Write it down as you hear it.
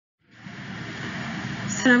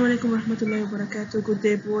Assalamu alaikum warahmatullahi wabarakatuh. Good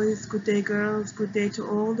day, boys. Good day, girls. Good day to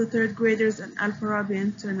all the third graders at Al Farabi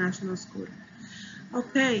International School.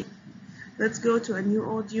 Okay, let's go to a new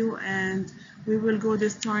audio and we will go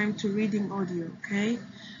this time to reading audio, okay?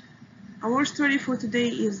 Our story for today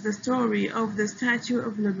is the story of the Statue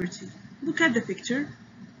of Liberty. Look at the picture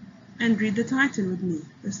and read the title with me.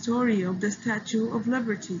 The story of the Statue of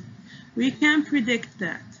Liberty. We can predict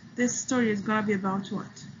that. This story is gonna be about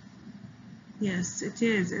what? Yes, it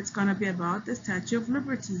is. It's gonna be about the Statue of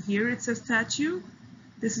Liberty. Here it's a statue.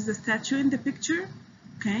 This is a statue in the picture.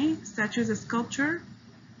 Okay, statue is a sculpture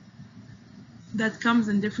that comes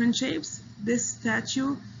in different shapes. This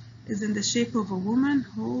statue is in the shape of a woman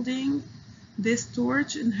holding this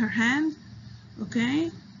torch in her hand.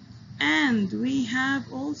 Okay, and we have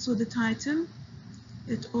also the title.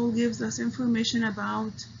 It all gives us information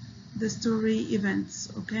about the story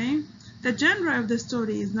events. Okay. The genre of the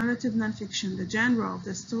story is narrative nonfiction. The genre of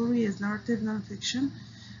the story is narrative nonfiction.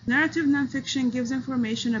 Narrative nonfiction gives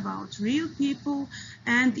information about real people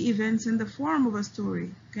and events in the form of a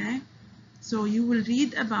story. Okay, so you will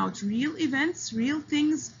read about real events, real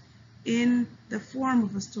things in the form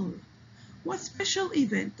of a story. What special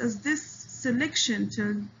event does this selection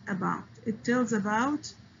tell about? It tells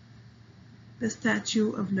about the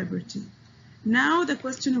Statue of Liberty. Now the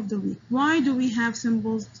question of the week. Why do we have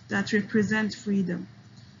symbols that represent freedom,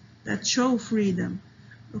 that show freedom?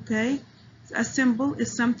 Okay, a symbol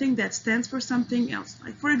is something that stands for something else.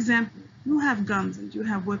 Like for example, you have guns and you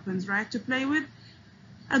have weapons, right, to play with.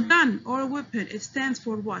 A gun or a weapon, it stands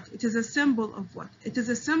for what? It is a symbol of what? It is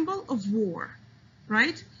a symbol of war,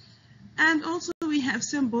 right? And also we have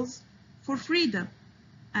symbols for freedom,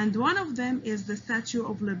 and one of them is the Statue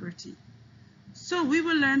of Liberty. So we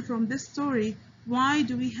will learn from this story, why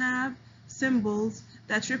do we have symbols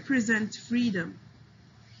that represent freedom?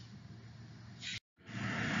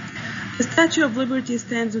 The Statue of Liberty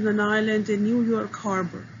stands on an island in New York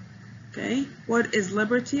Harbor. Okay, what is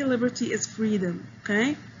liberty? Liberty is freedom.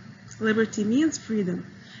 Okay, liberty means freedom.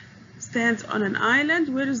 Stands on an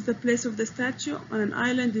island. Where is the place of the statue? On an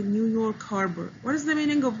island in New York Harbor. What is the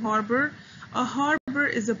meaning of harbor? A harbor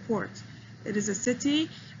is a port. It is a city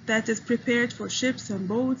that is prepared for ships and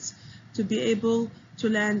boats to be able to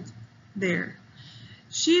land there.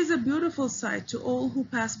 She is a beautiful sight to all who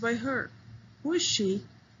pass by her. Who is she?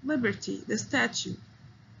 Liberty, the statue.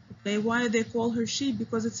 Okay, why do they call her she?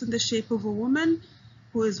 Because it's in the shape of a woman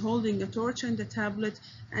who is holding a torch and a tablet,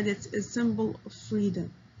 and it's a symbol of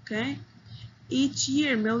freedom. Okay, each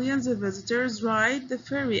year millions of visitors ride the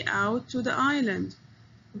ferry out to the island.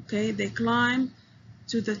 Okay, they climb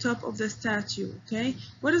to the top of the statue. Okay,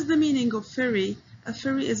 what is the meaning of ferry? A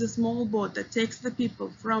ferry is a small boat that takes the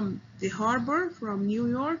people from the harbor, from New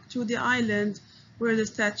York, to the island where the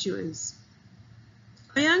statue is.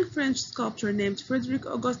 A young French sculptor named Frederick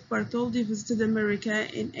Auguste Bartholdi visited America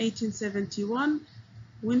in 1871.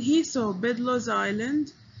 When he saw Bedloe's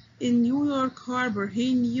Island in New York Harbor,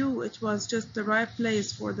 he knew it was just the right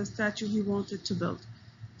place for the statue he wanted to build.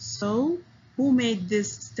 So, who made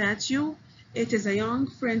this statue? It is a young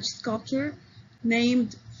French sculptor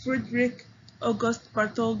named Frederick Auguste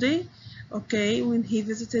Bartholdi. Okay, when he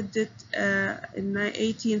visited it in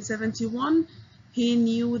 1871, he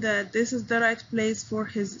knew that this is the right place for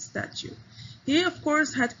his statue. He, of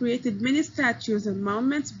course, had created many statues and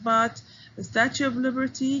monuments, but the Statue of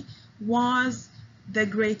Liberty was the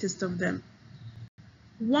greatest of them.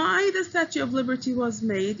 Why the Statue of Liberty was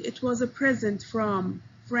made? It was a present from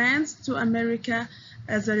France to America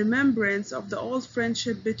as a remembrance of the old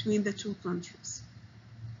friendship between the two countries.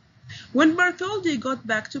 When Bartholdi got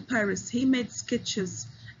back to Paris, he made sketches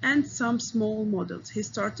and some small models. He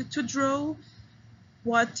started to draw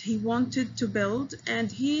what he wanted to build,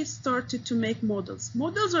 and he started to make models.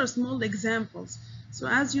 Models are small examples. So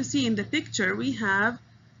as you see in the picture, we have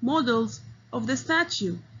models of the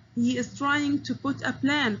statue. He is trying to put a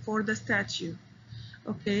plan for the statue.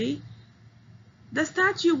 Okay. The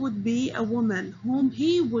statue would be a woman whom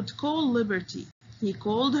he would call Liberty. He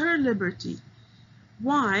called her Liberty.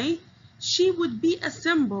 Why? She would be a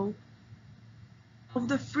symbol of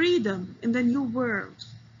the freedom in the new world.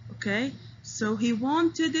 Okay? So he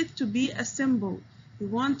wanted it to be a symbol. He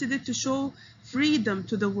wanted it to show freedom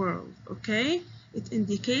to the world. Okay? It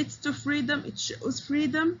indicates to freedom, it shows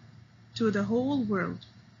freedom to the whole world.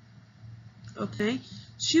 Okay?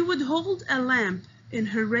 She would hold a lamp in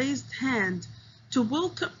her raised hand to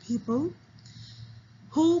welcome people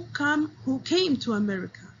who came to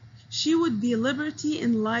America. She would be liberty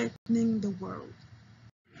enlightening the world.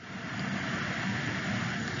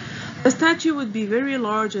 The statue would be very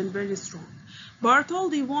large and very strong.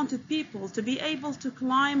 Bartholdi wanted people to be able to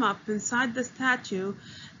climb up inside the statue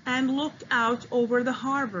and look out over the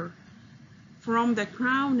harbor from the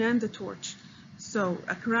crown and the torch. So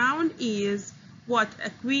a crown is what a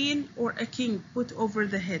queen or a king put over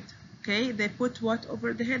the head. Okay, they put what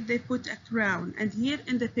over the head? They put a crown. And here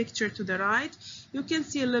in the picture to the right, you can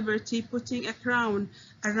see Liberty putting a crown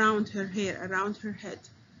around her hair, around her head.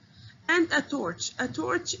 And a torch. A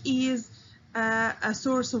torch is a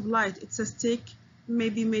source of light. It's a stick,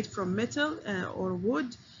 maybe made from metal or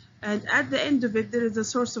wood. And at the end of it, there is a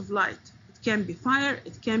source of light. It can be fire,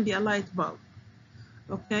 it can be a light bulb.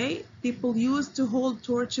 Okay, people used to hold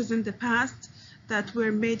torches in the past that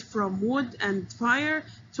were made from wood and fire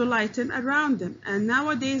to lighten around them, and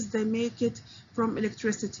nowadays they make it from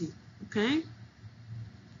electricity. Okay,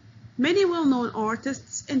 many well-known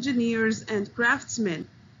artists, engineers, and craftsmen,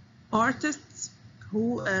 artists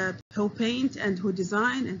who paint and who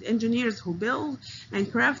design, and engineers who build,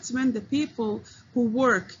 and craftsmen, the people who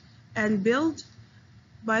work and build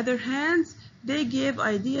by their hands, they gave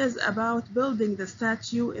ideas about building the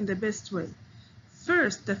statue in the best way.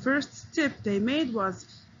 First, the first step they made was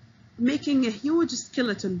making a huge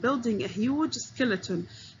skeleton, building a huge skeleton.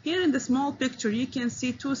 Here in the small picture, you can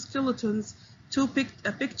see two skeletons,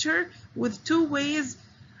 a picture with two ways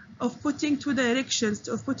of putting, two directions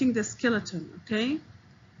of putting the skeleton, okay?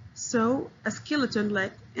 So a skeleton,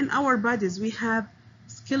 like in our bodies, we have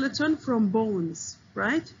skeleton from bones,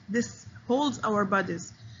 right? This holds our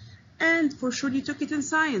bodies. And for sure you took it in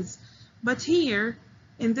science. But here,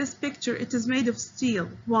 in this picture, it is made of steel.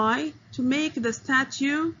 Why? To make the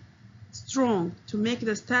statue strong,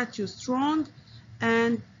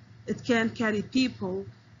 and it can carry people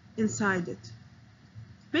inside it.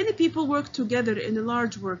 Many people worked together in a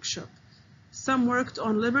large workshop. Some worked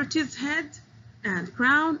on Liberty's head and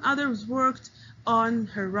crown, others worked on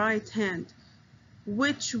her right hand,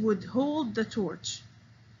 which would hold the torch.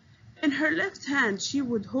 In her left hand, she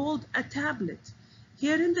would hold a tablet.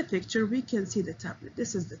 Here in the picture, we can see the tablet.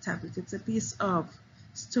 This is the tablet. It's a piece of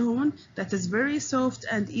stone that is very soft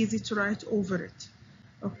and easy to write over it.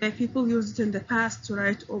 Okay, people used it in the past to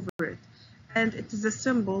write over it. And it is a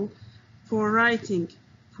symbol for writing,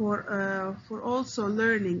 for also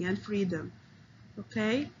learning and freedom.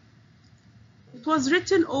 Okay? It was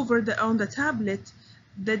written on the tablet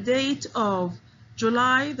the date of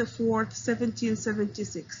July the 4th,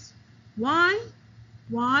 1776.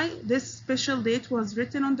 Why this special date was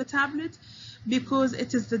written on the tablet? Because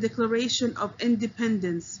it is the Declaration of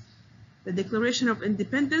Independence. The Declaration of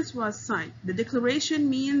Independence was signed. The Declaration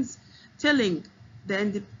means telling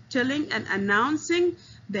and announcing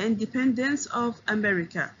the independence of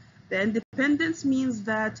America. The independence means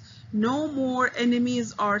that no more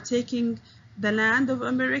enemies are taking the land of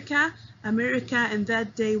America. America in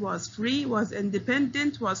that day was free, was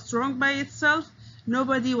independent, was strong by itself.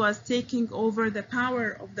 Nobody was taking over the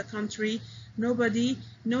power of the country.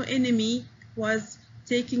 No enemy was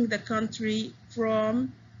taking the country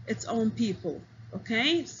from its own people.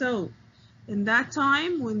 Okay, so in that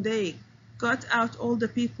time, when they got out all the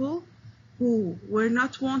people who were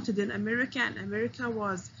not wanted in America, and America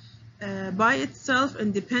was by itself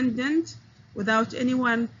independent without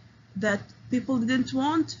anyone that people didn't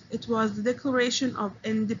want, it was the Declaration of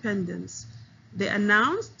Independence. They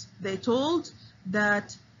announced, they told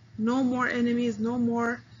that no more enemies, no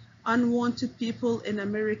more unwanted people in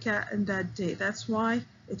America in that day. That's why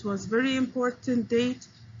it was very important date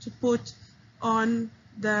to put on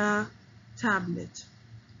the tablet.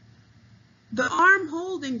 The arm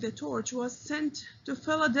holding the torch was sent to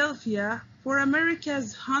Philadelphia for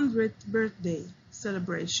America's 100th birthday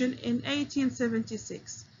celebration in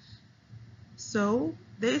 1876. So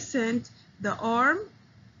they sent the arm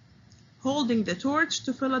holding the torch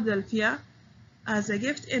to Philadelphia as a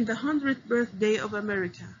gift in the 100th birthday of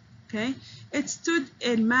America. Okay, it stood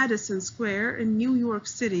in Madison Square in New York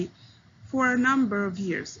City for a number of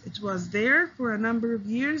years. It was there for a number of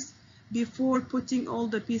years before putting all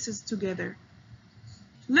the pieces together.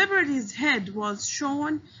 Liberty's head was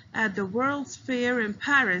shown at the World's Fair in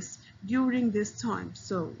Paris during this time.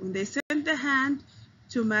 So when they sent the hand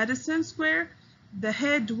to Madison Square, the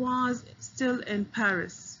head was still in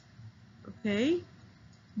Paris. Okay.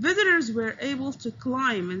 Visitors were able to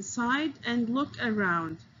climb inside and look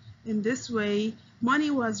around. In this way,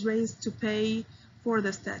 money was raised to pay for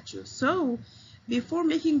the statue. So, before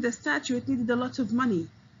making the statue, it needed a lot of money.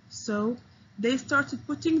 So, they started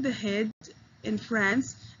putting the head in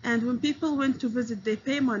France, and when people went to visit, they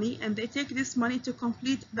pay money, and they take this money to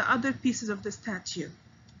complete the other pieces of the statue.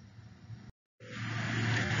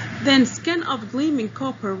 Then skin of gleaming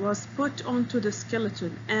copper was put onto the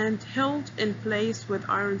skeleton and held in place with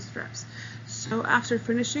iron straps. So after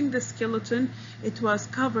finishing the skeleton, it was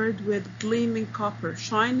covered with gleaming copper,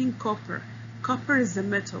 shining copper. Copper is a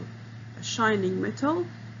metal, a shining metal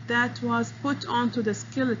that was put onto the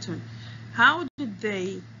skeleton. How did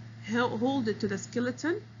they hold it to the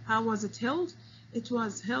skeleton? How was it held? It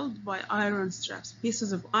was held by iron straps,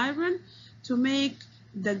 pieces of iron to make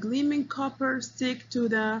the gleaming copper stick to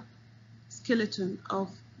the skeleton of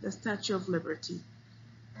the Statue of Liberty.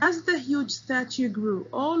 As the huge statue grew,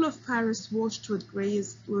 all of Paris watched with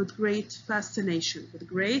great fascination.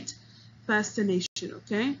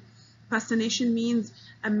 Okay? Fascination means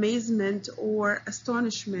amazement or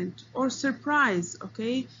astonishment or surprise,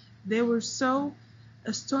 okay? They were so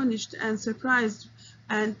astonished and surprised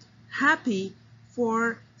and happy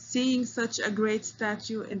for seeing such a great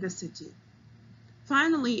statue in the city.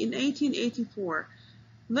 Finally, in 1884,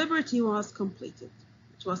 Liberty was completed.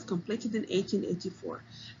 It was completed in 1884.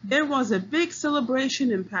 There was a big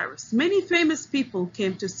celebration in Paris. Many famous people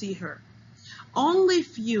came to see her. Only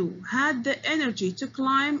few had the energy to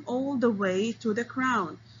climb all the way to the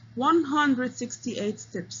crown, 168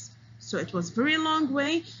 steps. So it was a very long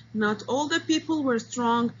way. Not all the people were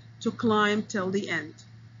strong to climb till the end.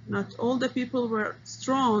 Not all the people were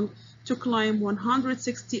strong to climb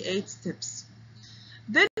 168 steps.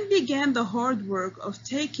 Then began the hard work of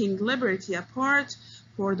taking Liberty apart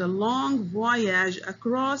for the long voyage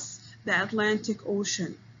across the Atlantic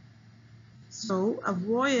Ocean. So a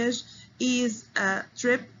voyage is a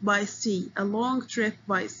trip by sea, a long trip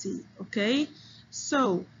by sea, okay?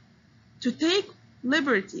 So to take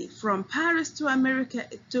Liberty from Paris to America,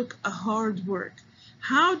 it took a hard work.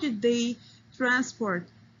 How did they transport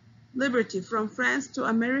Liberty from France to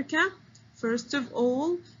America? First of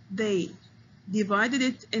all, they divided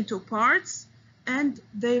it into parts and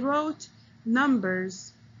they wrote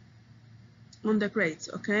numbers on the crates,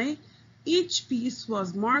 okay? Each piece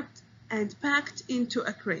was marked and packed into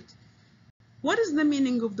a crate. What is the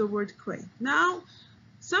meaning of the word crate? Now,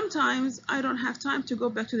 sometimes I don't have time to go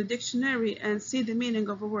back to the dictionary and see the meaning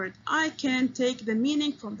of a word. I can take the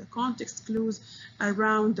meaning from the context clues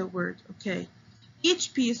around the word, okay?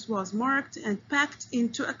 Each piece was marked and packed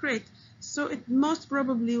into a crate, so it most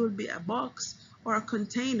probably will be a box or a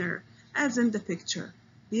container, as in the picture.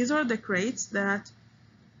 These are the crates that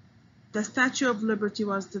the Statue of Liberty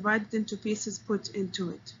was divided into pieces put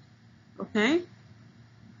into it, okay?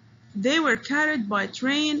 They were carried by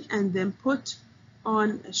train and then put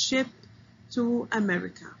on a ship to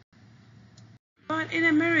America. But in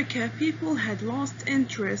America, people had lost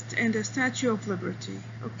interest in the Statue of Liberty,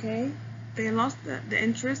 okay? They lost the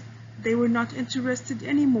interest. They were not interested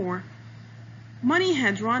anymore. Money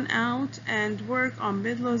had run out and work on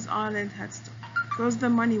Bedloe's Island had stopped. Because the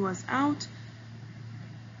money was out,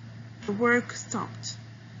 the work stopped.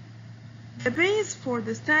 The base for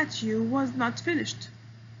the statue was not finished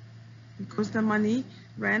because the money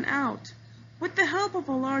ran out. With the help of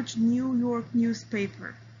a large New York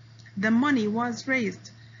newspaper, the money was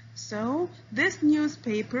raised. So this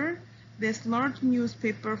large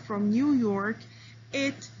newspaper from New York,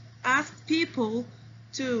 it asked people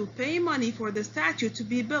to pay money for the statue to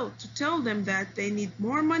be built, to tell them that they need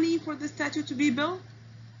more money for the statue to be built,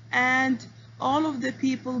 and all of the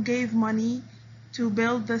people gave money to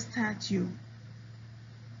build the statue.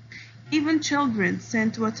 Even children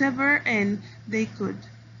sent whatever in they could.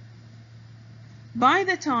 By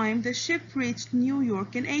the time the ship reached New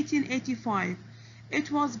York in 1885,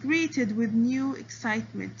 it was greeted with new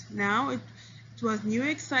excitement. Now it was new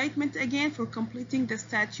excitement again for completing the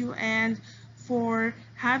statue and for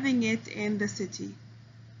having it in the city.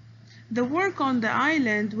 The work on the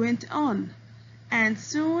island went on, and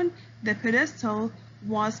soon the pedestal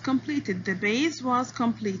was completed, the base was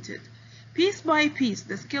completed. Piece by piece,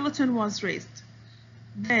 the skeleton was raised.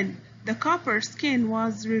 Then the copper skin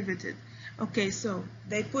was riveted. Okay, so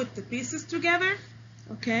they put the pieces together,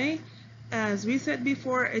 okay? As we said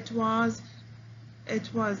before, it was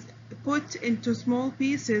put into small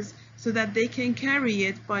pieces so that they can carry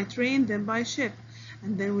it by train, then by ship.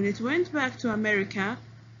 And then when it went back to America,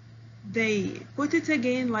 they put it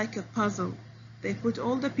again like a puzzle. They put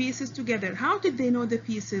all the pieces together. How did they know the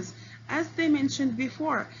pieces? As they mentioned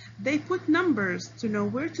before, they put numbers to know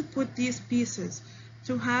where to put these pieces,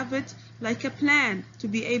 to have it like a plan, to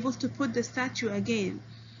be able to put the statue again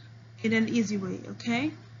in an easy way,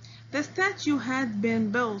 okay? The statue had been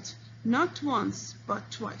built not once, but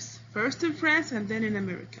twice. First in France and then in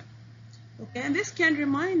America. Okay, and this can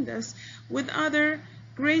remind us with other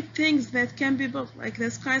great things that can be built, like the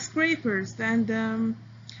skyscrapers and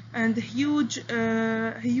and huge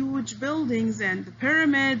buildings and the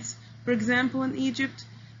pyramids, for example, in Egypt.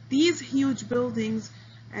 These huge buildings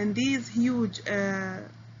and these huge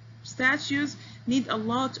statues need a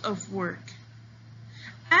lot of work.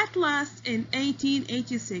 At last, in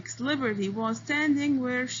 1886, Liberty was standing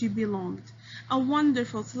where she belonged. A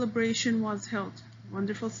wonderful celebration was held. A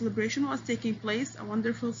wonderful celebration was taking place. A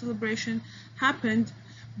wonderful celebration happened.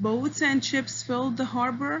 Boats and ships filled the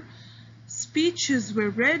harbor. Speeches were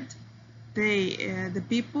read. The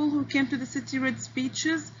people who came to the city read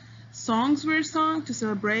speeches. Songs were sung to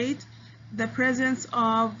celebrate the presence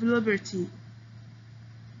of liberty.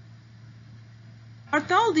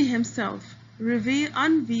 Bartholdi himself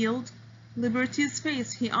unveiled Liberty's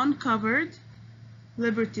face. He uncovered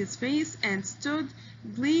Liberty's face and stood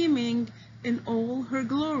gleaming in all her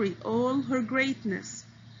glory, all her greatness,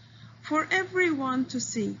 for everyone to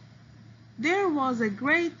see. There was a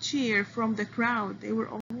great cheer from the crowd. They were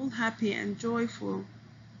all happy and joyful.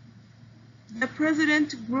 The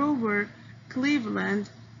President Grover Cleveland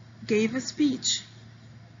gave a speech.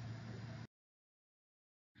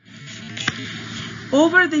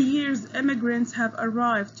 Over the years, immigrants have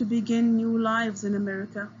arrived to begin new lives in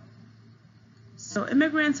America. So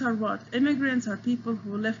immigrants are what? Immigrants are people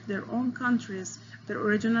who left their own countries, their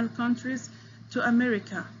original countries, to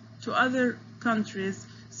America, to other countries,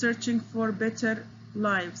 searching for better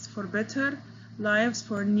lives, for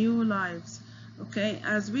new lives. Okay,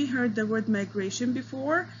 as we heard the word migration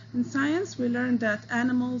before in science, we learned that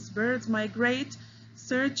animals, birds migrate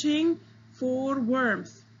searching for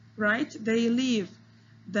warmth, right? They leave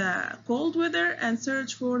the cold weather and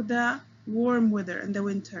search for the warm weather in the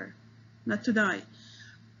winter, not to die.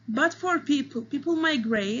 But for people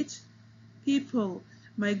migrate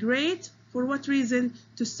for what reason?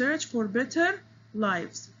 To search for better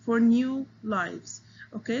lives, for new lives.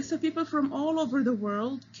 Okay, so people from all over the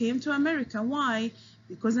world came to America. Why?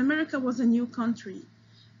 Because America was a new country.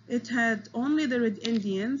 It had only the Red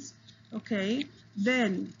Indians. Okay,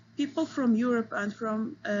 then people from Europe and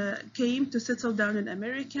from came to settle down in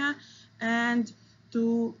America and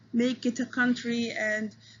to make it a country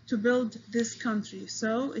and to build this country.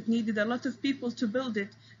 So it needed a lot of people to build it,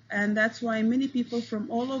 and that's why many people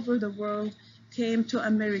from all over the world came to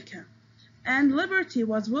America. And Liberty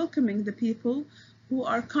was welcoming the people who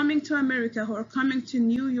are coming to America, who are coming to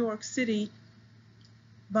New York City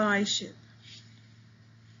by ship.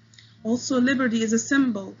 Also, liberty is a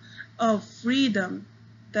symbol of freedom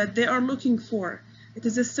that they are looking for. It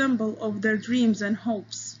is a symbol of their dreams and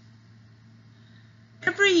hopes.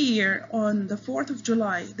 Every year on the 4th of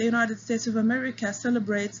July, the United States of America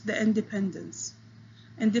celebrates the independence.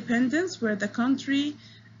 Independence, where the country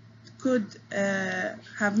could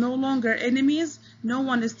have no longer enemies, no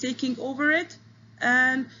one is taking over it,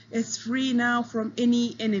 and it's free now from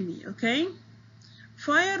any enemy, okay?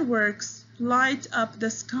 Fireworks light up the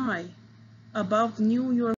sky above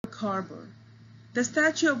New York Harbor. The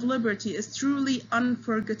Statue of Liberty is truly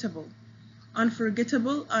unforgettable.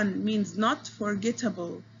 Unforgettable, means not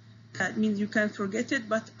forgettable. That means you can forget it,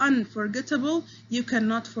 but unforgettable, you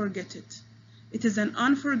cannot forget it. It is an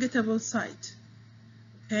unforgettable sight.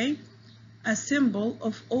 Okay? A symbol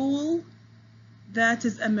of all that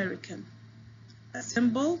is American. A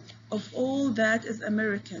symbol of all that is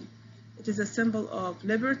American. It is a symbol of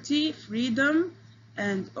liberty, freedom,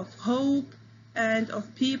 and of hope, and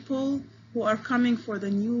of people who are coming for the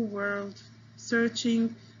new world,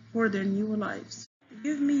 searching for their new lives.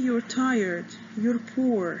 Give me your tired, you're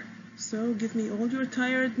poor. So give me all your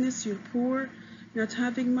tiredness, you're poor, not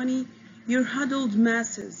having money, your huddled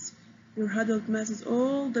masses,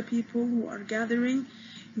 all the people who are gathering,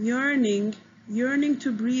 yearning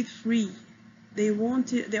to breathe free. They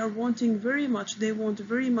want very much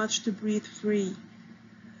to breathe free.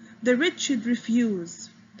 The wretched refuse,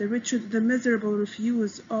 the miserable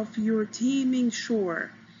refuse of your teeming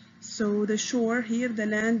shore. So the shore here, the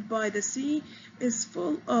land by the sea, is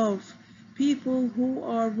full of people who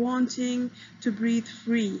are wanting to breathe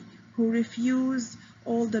free, who refuse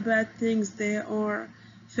all the bad things they are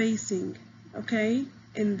facing, okay,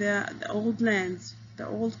 in the old lands, the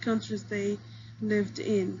old countries they lived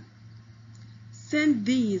in. Send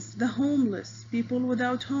these, the homeless, people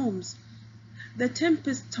without homes, the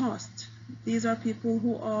tempest-tossed. These are people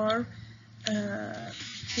who are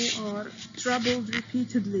troubled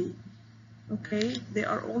repeatedly. Okay, they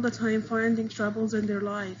are all the time finding troubles in their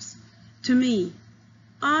lives. To me,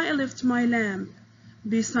 I left my lamp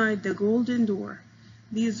beside the golden door.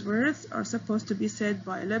 These words are supposed to be said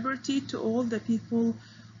by Liberty to all the people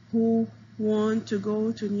who want to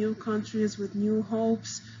go to new countries with new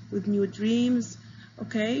hopes, with new dreams,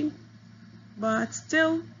 okay? But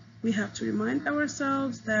still, We have to remind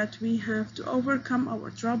ourselves that we have to overcome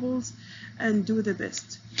our troubles and do the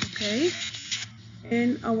best, okay,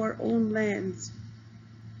 in our own lands.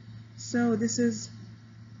 So this is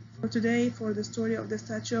for today for the story of the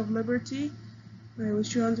Statue of Liberty. I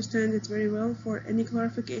wish you understand it very well. For any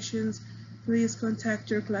clarifications, please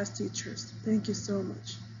contact your class teachers. Thank you so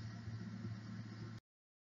much.